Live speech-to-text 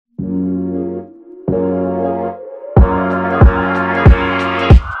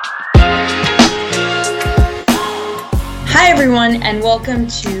welcome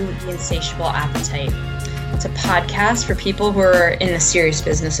to The Insatiable Appetite. It's a podcast for people who are in the serious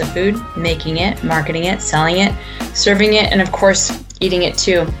business of food, making it, marketing it, selling it, serving it, and of course, eating it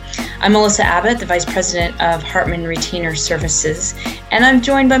too. I'm Melissa Abbott, the Vice President of Hartman Retainer Services, and I'm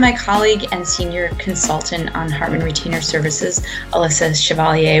joined by my colleague and Senior Consultant on Hartman Retainer Services, Alyssa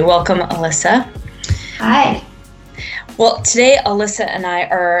Chevalier. Welcome, Alyssa. Hi. Well, today, Alyssa and I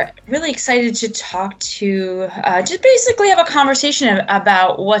are really excited to talk to, just basically have a conversation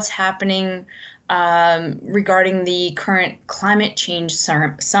about what's happening regarding the current climate change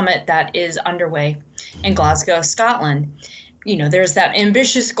summit that is underway in Glasgow, Scotland. You know, there's that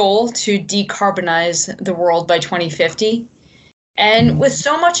ambitious goal to decarbonize the world by 2050. And with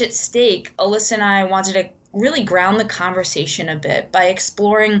so much at stake, Alyssa and I wanted to really ground the conversation a bit by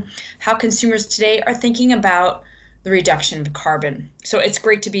exploring how consumers today are thinking about the reduction of carbon. So it's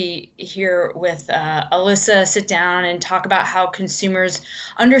great to be here with Alyssa, sit down and talk about how consumers'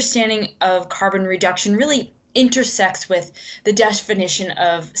 understanding of carbon reduction really intersects with the definition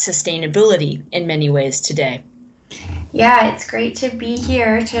of sustainability in many ways today. Yeah, it's great to be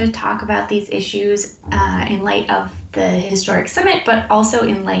here to talk about these issues in light of the historic summit, but also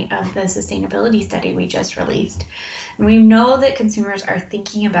in light of the sustainability study we just released. And we know that consumers are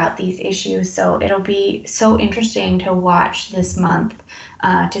thinking about these issues, so it'll be so interesting to watch this month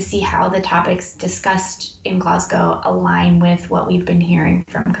to see how the topics discussed in Glasgow align with what we've been hearing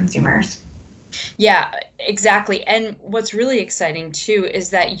from consumers. Yeah, exactly. And what's really exciting too is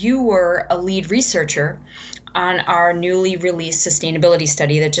that you were a lead researcher on our newly released sustainability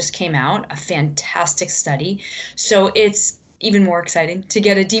study that just came out, a fantastic study. So it's even more exciting to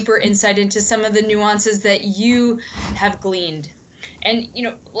get a deeper insight into some of the nuances that you have gleaned. And, you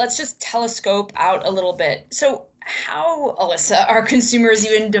know, let's just telescope out a little bit. So how, Alyssa, are consumers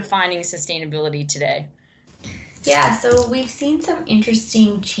even defining sustainability today? Yeah, so we've seen some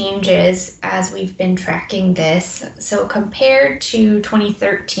interesting changes as we've been tracking this. So compared to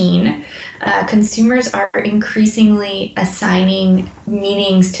 2013, consumers are increasingly assigning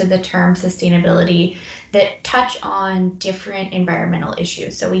meanings to the term sustainability that touch on different environmental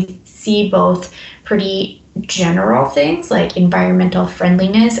issues. So we see both pretty general things like environmental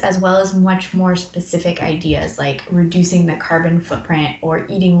friendliness, as well as much more specific ideas like reducing the carbon footprint or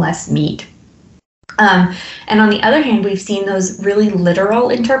eating less meat. And on the other hand, we've seen those really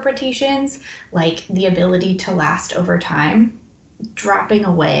literal interpretations, like the ability to last over time, dropping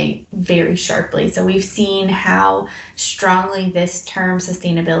away very sharply. So we've seen how strongly this term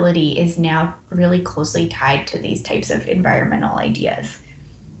sustainability is now really closely tied to these types of environmental ideas.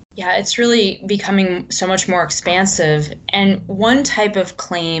 Yeah, it's really becoming so much more expansive. And one type of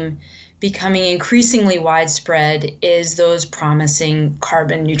claim becoming increasingly widespread is those promising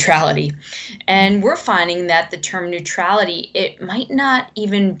carbon neutrality. And we're finding that the term neutrality, it might not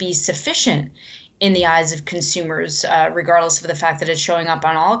even be sufficient in the eyes of consumers, regardless of the fact that it's showing up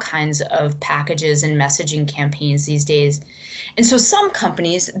on all kinds of packages and messaging campaigns these days. And so some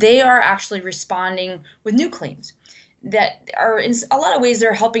companies, they are actually responding with new claims that are, in a lot of ways,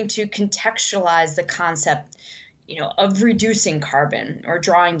 they're helping to contextualize the concept, you know, of reducing carbon or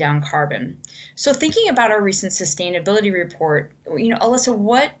drawing down carbon. So thinking about our recent sustainability report, you know, Alyssa,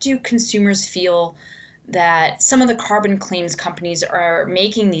 what do consumers feel that some of the carbon claims companies are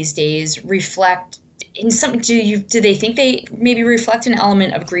making these days reflect in some, do they think they maybe reflect an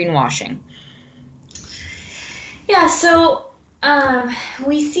element of greenwashing? Yeah, so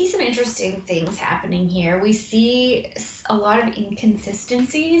we see some interesting things happening here. We see a lot of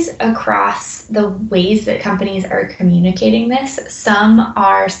inconsistencies across the ways that companies are communicating this. Some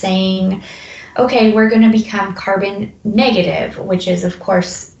are saying, okay, we're going to become carbon negative, which is, of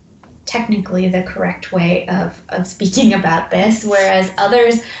course, technically the correct way of speaking about this, whereas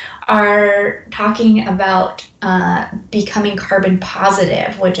others are talking about becoming carbon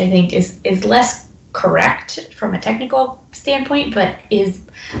positive, which I think is less correct from a technical standpoint, but is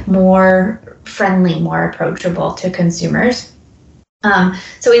more friendly, more approachable to consumers.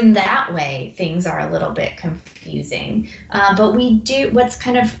 So in that way, things are a little bit confusing. But what's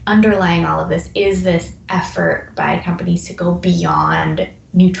kind of underlying all of this is this effort by companies to go beyond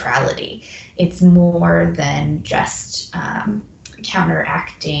neutrality. It's more than just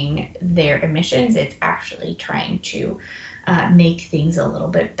counteracting their emissions. It's actually trying to make things a little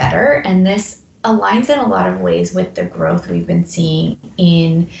bit better. And this aligns in a lot of ways with the growth we've been seeing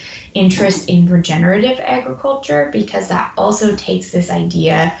in interest in regenerative agriculture, because that also takes this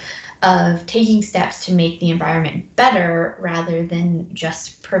idea of taking steps to make the environment better rather than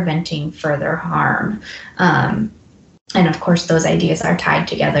just preventing further harm. And of course, those ideas are tied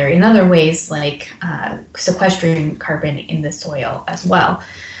together in other ways, like sequestering carbon in the soil as well.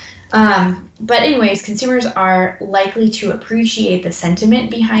 But anyways, consumers are likely to appreciate the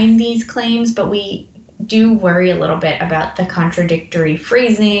sentiment behind these claims, but we do worry a little bit about the contradictory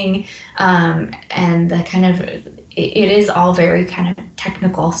phrasing, and the kind of, it is all very kind of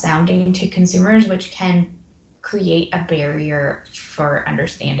technical sounding to consumers, which can create a barrier for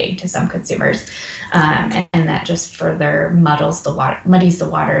understanding to some consumers, and that just further muddies the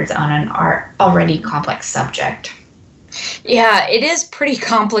waters on an already complex subject. Yeah, it is pretty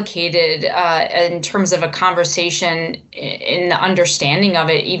complicated in terms of a conversation in the understanding of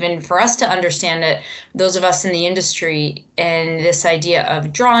it, even for us to understand it, those of us in the industry, and this idea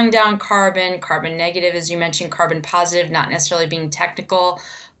of drawing down carbon negative, as you mentioned, carbon positive, not necessarily being technical,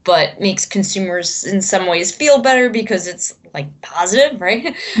 but makes consumers in some ways feel better because it's like positive,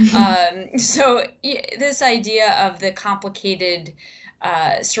 right? So this idea of the complicated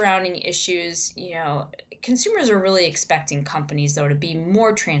surrounding issues, consumers are really expecting companies, though, to be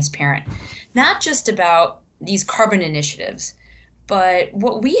more transparent, not just about these carbon initiatives, but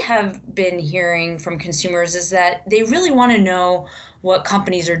what we have been hearing from consumers is that they really want to know what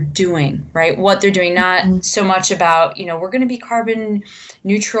companies are doing, right? What they're doing, not so much about, we're going to be carbon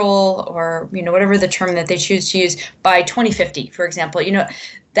neutral or, whatever the term that they choose to use by 2050, for example.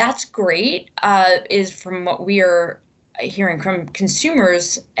 That's great, is from what we are hearing from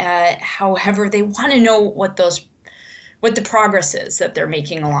consumers. However, they want to know what the progress is that they're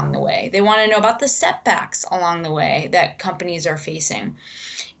making along the way. They want to know about the setbacks along the way that companies are facing.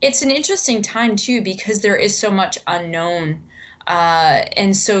 It's an interesting time, too, because there is so much unknown.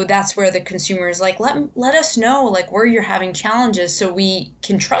 And so that's where the consumer is like, let us know where you're having challenges so we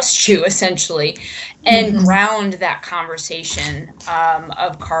can trust you, essentially, and ground that conversation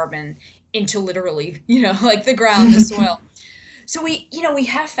of carbon into literally, the ground, the soil. So we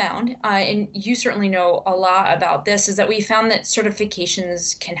have found, and you certainly know a lot about this, is that we found that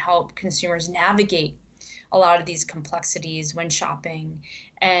certifications can help consumers navigate a lot of these complexities when shopping.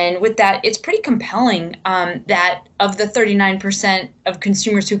 And with that, it's pretty compelling that of the 39% of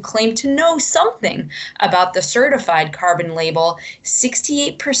consumers who claim to know something about the certified carbon label,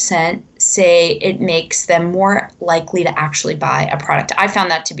 68% say it makes them more likely to actually buy a product. I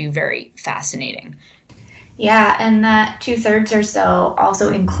found that to be very fascinating. Yeah, and that 2/3 or so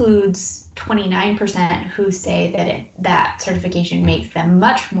also includes 29% who say that that certification makes them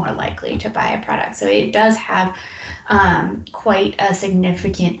much more likely to buy a product. So it does have quite a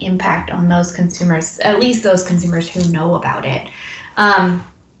significant impact on those consumers, at least those consumers who know about it.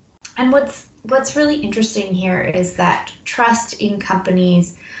 And what's really interesting here is that trust in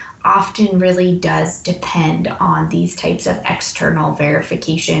companies often really does depend on these types of external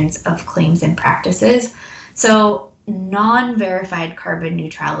verifications of claims and practices. So non-verified carbon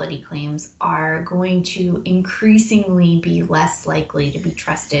neutrality claims are going to increasingly be less likely to be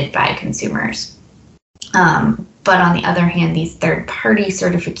trusted by consumers. But on the other hand, these third-party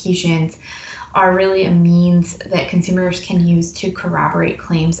certifications are really a means that consumers can use to corroborate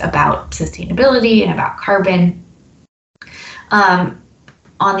claims about sustainability and about carbon.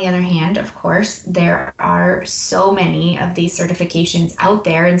 On the other hand, of course, there are so many of these certifications out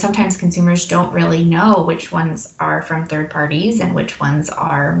there, and sometimes consumers don't really know which ones are from third parties and which ones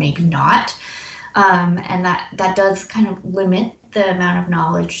are maybe not. And that does kind of limit the amount of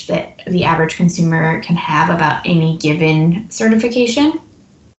knowledge that the average consumer can have about any given certification.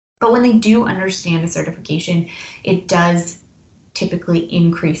 But when they do understand a certification, it does typically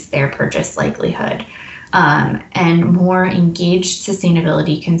increase their purchase likelihood. And more engaged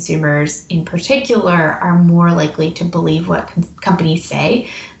sustainability consumers in particular are more likely to believe what companies say,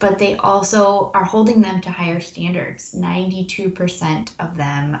 but they also are holding them to higher standards. 92% of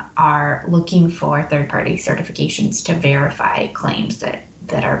them are looking for third-party certifications to verify claims that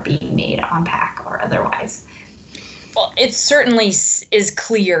are being made on pack or otherwise. Well, it certainly is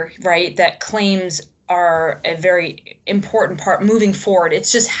clear, right, that claims are a very important part moving forward.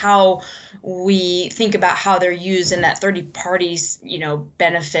 It's just how we think about how they're used, and that 30 parties,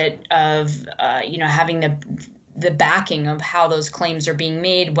 benefit of, having the backing of how those claims are being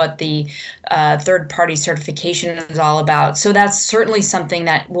made, what the third-party certification is all about. So that's certainly something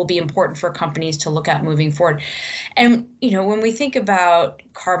that will be important for companies to look at moving forward. And, when we think about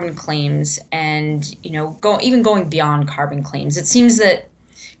carbon claims and, even going beyond carbon claims, it seems that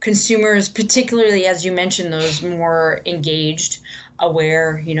consumers, particularly, as you mentioned, those more engaged,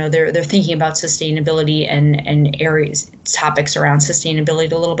 aware, they're thinking about sustainability and topics around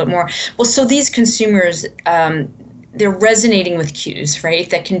sustainability a little bit more. Well, so these consumers, they're resonating with cues, right,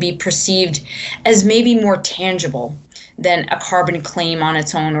 that can be perceived as maybe more tangible than a carbon claim on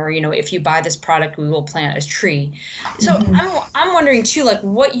its own, or, if you buy this product, we will plant a tree. So I'm wondering too, like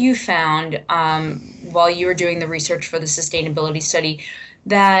what you found while you were doing the research for the sustainability study,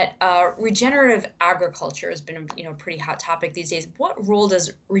 that regenerative agriculture has been a pretty hot topic these days. What role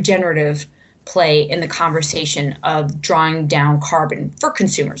does regenerative play in the conversation of drawing down carbon for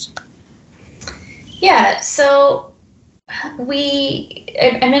consumers? Yeah, so I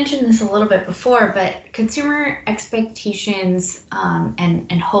mentioned this a little bit before, but consumer expectations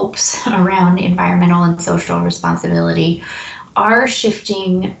and hopes around environmental and social responsibility are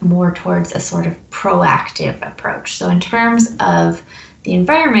shifting more towards a sort of proactive approach. So in terms of the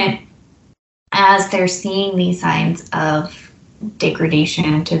environment, as they're seeing these signs of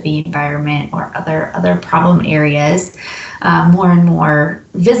degradation to the environment or other problem areas more and more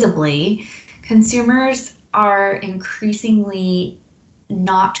visibly, consumers are increasingly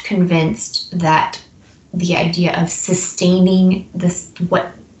not convinced that the idea of sustaining this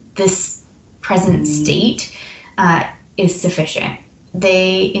present state is sufficient.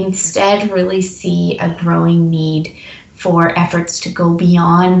 They instead really see a growing need for efforts to go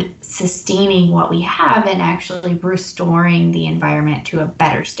beyond sustaining what we have and actually restoring the environment to a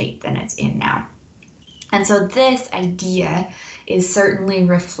better state than it's in now. And so this idea is certainly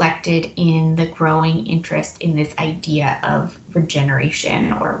reflected in the growing interest in this idea of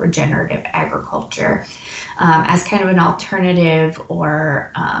regeneration or regenerative agriculture as kind of an alternative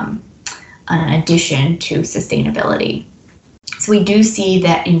or an addition to sustainability. So we do see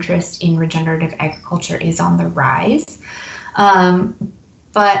that interest in regenerative agriculture is on the rise,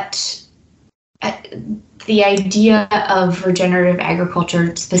 but the idea of regenerative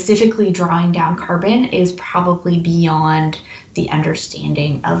agriculture specifically drawing down carbon is probably beyond the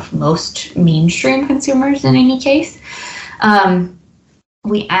understanding of most mainstream consumers in any case.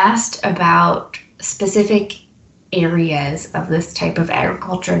 We asked about specific areas of this type of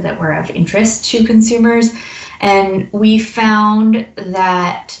agriculture that were of interest to consumers, and we found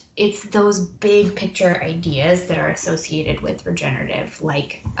that it's those big picture ideas that are associated with regenerative,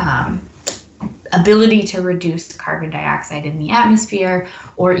 like ability to reduce carbon dioxide in the atmosphere,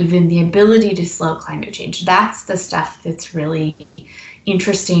 or even the ability to slow climate change. That's the stuff that's really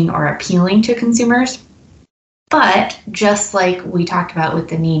interesting or appealing to consumers. But just like we talked about with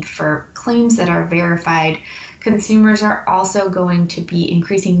the need for claims that are verified, consumers are also going to be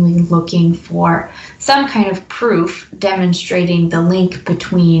increasingly looking for some kind of proof demonstrating the link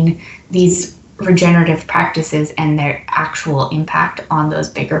between these regenerative practices and their actual impact on those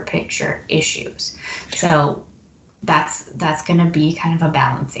bigger picture issues. So that's going to be kind of a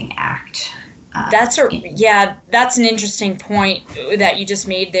balancing act. That's an interesting point that you just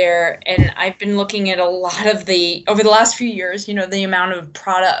made there. And I've been looking at a lot of over the last few years, the amount of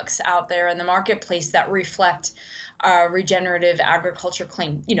products out there in the marketplace that reflect regenerative agriculture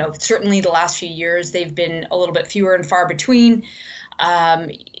claim. Certainly the last few years, they've been a little bit fewer and far between.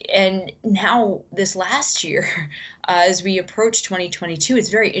 And now this last year, as we approach 2022, it's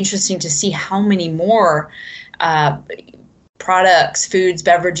very interesting to see how many more products, foods,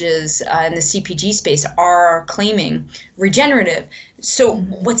 beverages in the CPG space are claiming regenerative. So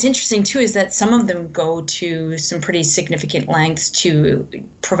what's interesting too is that some of them go to some pretty significant lengths to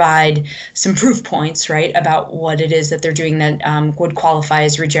provide some proof points, right, about what it is that they're doing that would qualify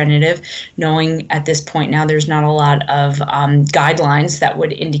as regenerative, knowing at this point now there's not a lot of guidelines that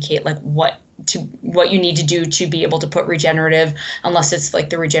would indicate like what you need to do to be able to put regenerative, unless it's like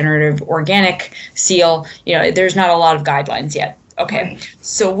the regenerative organic seal. There's not a lot of guidelines yet. Okay. Right.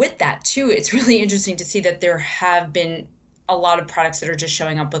 So with that too, it's really interesting to see that there have been a lot of products that are just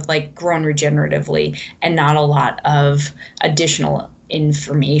showing up with like grown regeneratively and not a lot of additional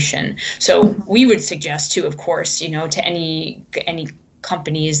information. So we would suggest too, of course, to any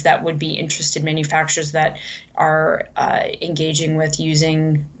companies that would be interested, manufacturers that are engaging with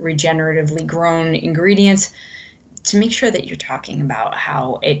using regeneratively grown ingredients, to make sure that you're talking about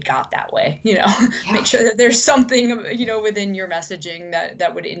how it got that way, make sure that there's something, within your messaging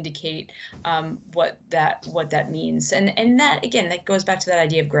that would indicate what that means. And that, again, that goes back to that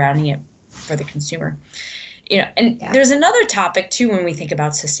idea of grounding it for the consumer. There's another topic too, when we think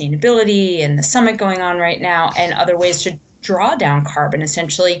about sustainability and the summit going on right now and other ways to draw down carbon,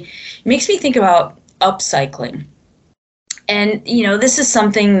 essentially, it makes me think about upcycling. And, this is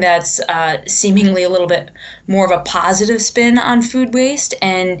something that's seemingly a little bit more of a positive spin on food waste.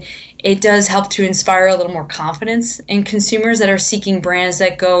 And it does help to inspire a little more confidence in consumers that are seeking brands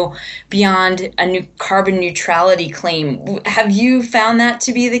that go beyond a new carbon neutrality claim. Have you found that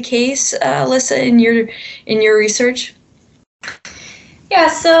to be the case, Alyssa, in your research? Yeah,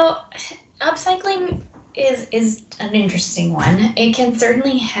 so upcycling is an interesting one. It can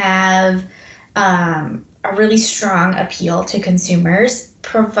certainly have a really strong appeal to consumers,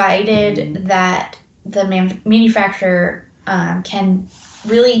 provided that the manufacturer can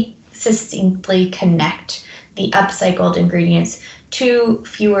really succinctly connect the upcycled ingredients to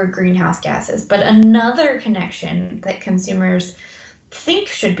fewer greenhouse gases. But another connection that consumers think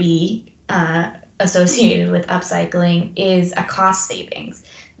should be associated with upcycling is a cost savings.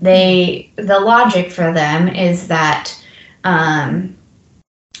 The logic for them is that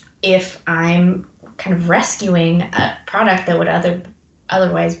if I'm kind of rescuing a product that would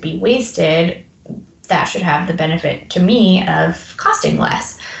otherwise be wasted, that should have the benefit to me of costing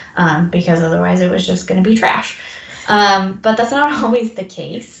less, because otherwise it was just going to be trash. But that's not always the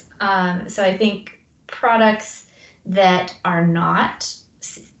case. So I think products that are not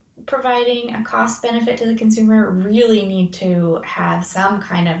providing a cost benefit to the consumer really need to have some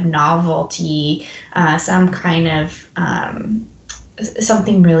kind of novelty, some kind of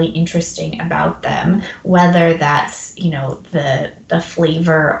something really interesting about them, whether that's, you know, the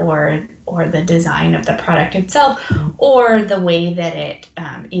flavor or the design of the product itself, or the way that it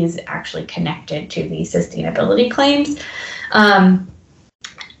is actually connected to the sustainability claims.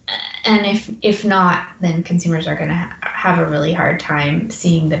 And if not, then consumers are going to have a really hard time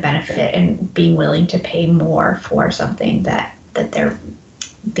seeing the benefit and being willing to pay more for something that they're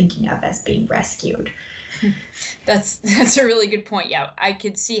thinking of as being rescued. That's a really good point. Yeah, I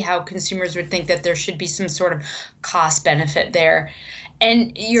could see how consumers would think that there should be some sort of cost benefit there.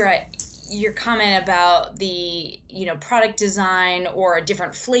 And you're right. Your comment about the, you know, product design or a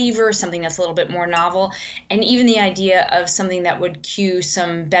different flavor, something that's a little bit more novel, and even the idea of something that would cue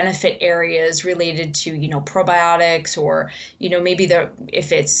some benefit areas related to, you know, probiotics, or, you know, maybe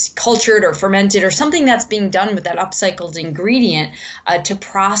if it's cultured or fermented or something that's being done with that upcycled ingredient, to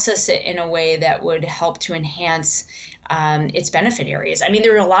process it in a way that would help to enhance its benefit areas. I mean,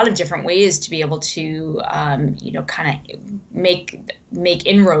 there are a lot of different ways to be able to, you know, kind of make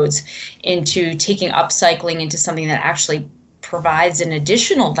inroads into taking upcycling into something that actually provides an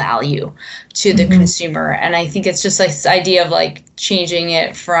additional value to the consumer. And I think it's just like this idea of like changing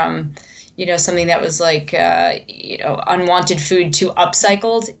it from, you know, something that was like, you know, unwanted food to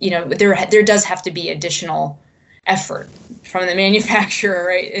upcycled. You know, there does have to be additional effort from the manufacturer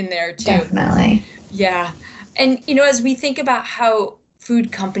right in there too. Definitely. Yeah. And, you know, as we think about how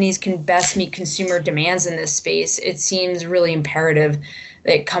food companies can best meet consumer demands in this space, it seems really imperative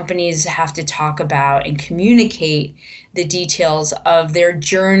that companies have to talk about and communicate the details of their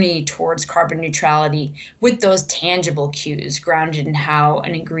journey towards carbon neutrality with those tangible cues grounded in how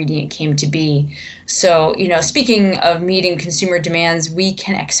an ingredient came to be. So, you know, speaking of meeting consumer demands, we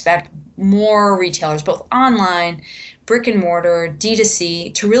can expect more retailers, both online, brick and mortar,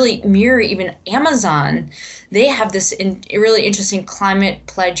 D2C, to really mirror even Amazon. They have this really interesting climate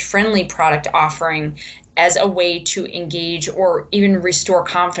pledge friendly product offering as a way to engage or even restore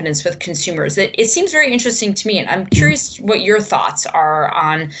confidence with consumers. It seems very interesting to me, and I'm curious what your thoughts are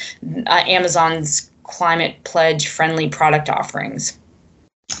on Amazon's climate pledge friendly product offerings.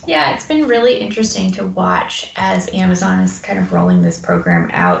 Yeah, it's been really interesting to watch as Amazon is kind of rolling this program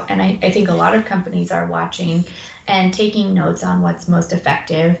out. And I think a lot of companies are watching and taking notes on what's most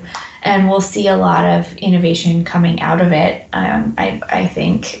effective. And we'll see a lot of innovation coming out of it, I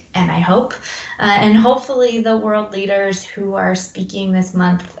think, and I hope. And hopefully the world leaders who are speaking this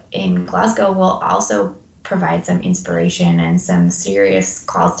month in Glasgow will also provide some inspiration and some serious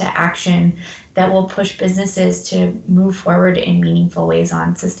calls to action that will push businesses to move forward in meaningful ways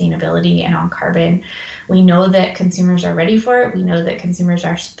on sustainability and on carbon. We know that consumers are ready for it. We know that consumers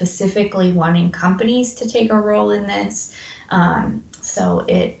are specifically wanting companies to take a role in this. So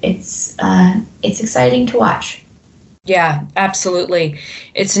it's exciting to watch. Yeah, absolutely.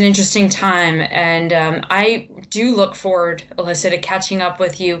 It's an interesting time, and I do look forward, Alyssa, to catching up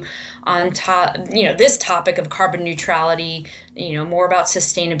with you on this topic of carbon neutrality, more about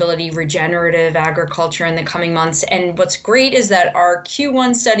sustainability, regenerative agriculture in the coming months. And what's great is that our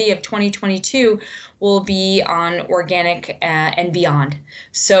Q1 study of 2022 will be on organic and beyond.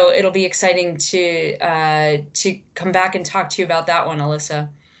 So it'll be exciting to come back and talk to you about that one,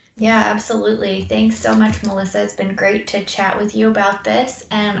 Alyssa. Yeah, absolutely. Thanks so much, Melissa. It's been great to chat with you about this,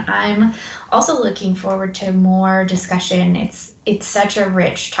 and I'm also looking forward to more discussion. It's such a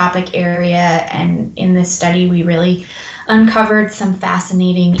rich topic area, and in this study we really uncovered some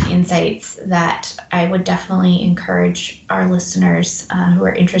fascinating insights that I would definitely encourage our listeners who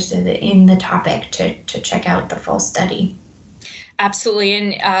are interested in the topic to check out the full study. Absolutely,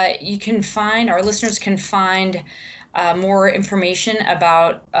 and our listeners can find more information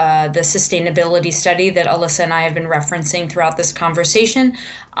about the sustainability study that Alyssa and I have been referencing throughout this conversation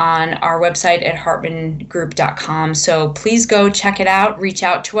on our website at hartmangroup.com. So please go check it out, reach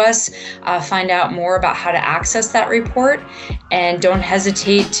out to us, find out more about how to access that report, and don't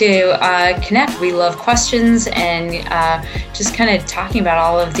hesitate to connect. We love questions and just kind of talking about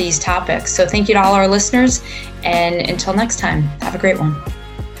all of these topics. So thank you to all our listeners, and until next time, have a great one.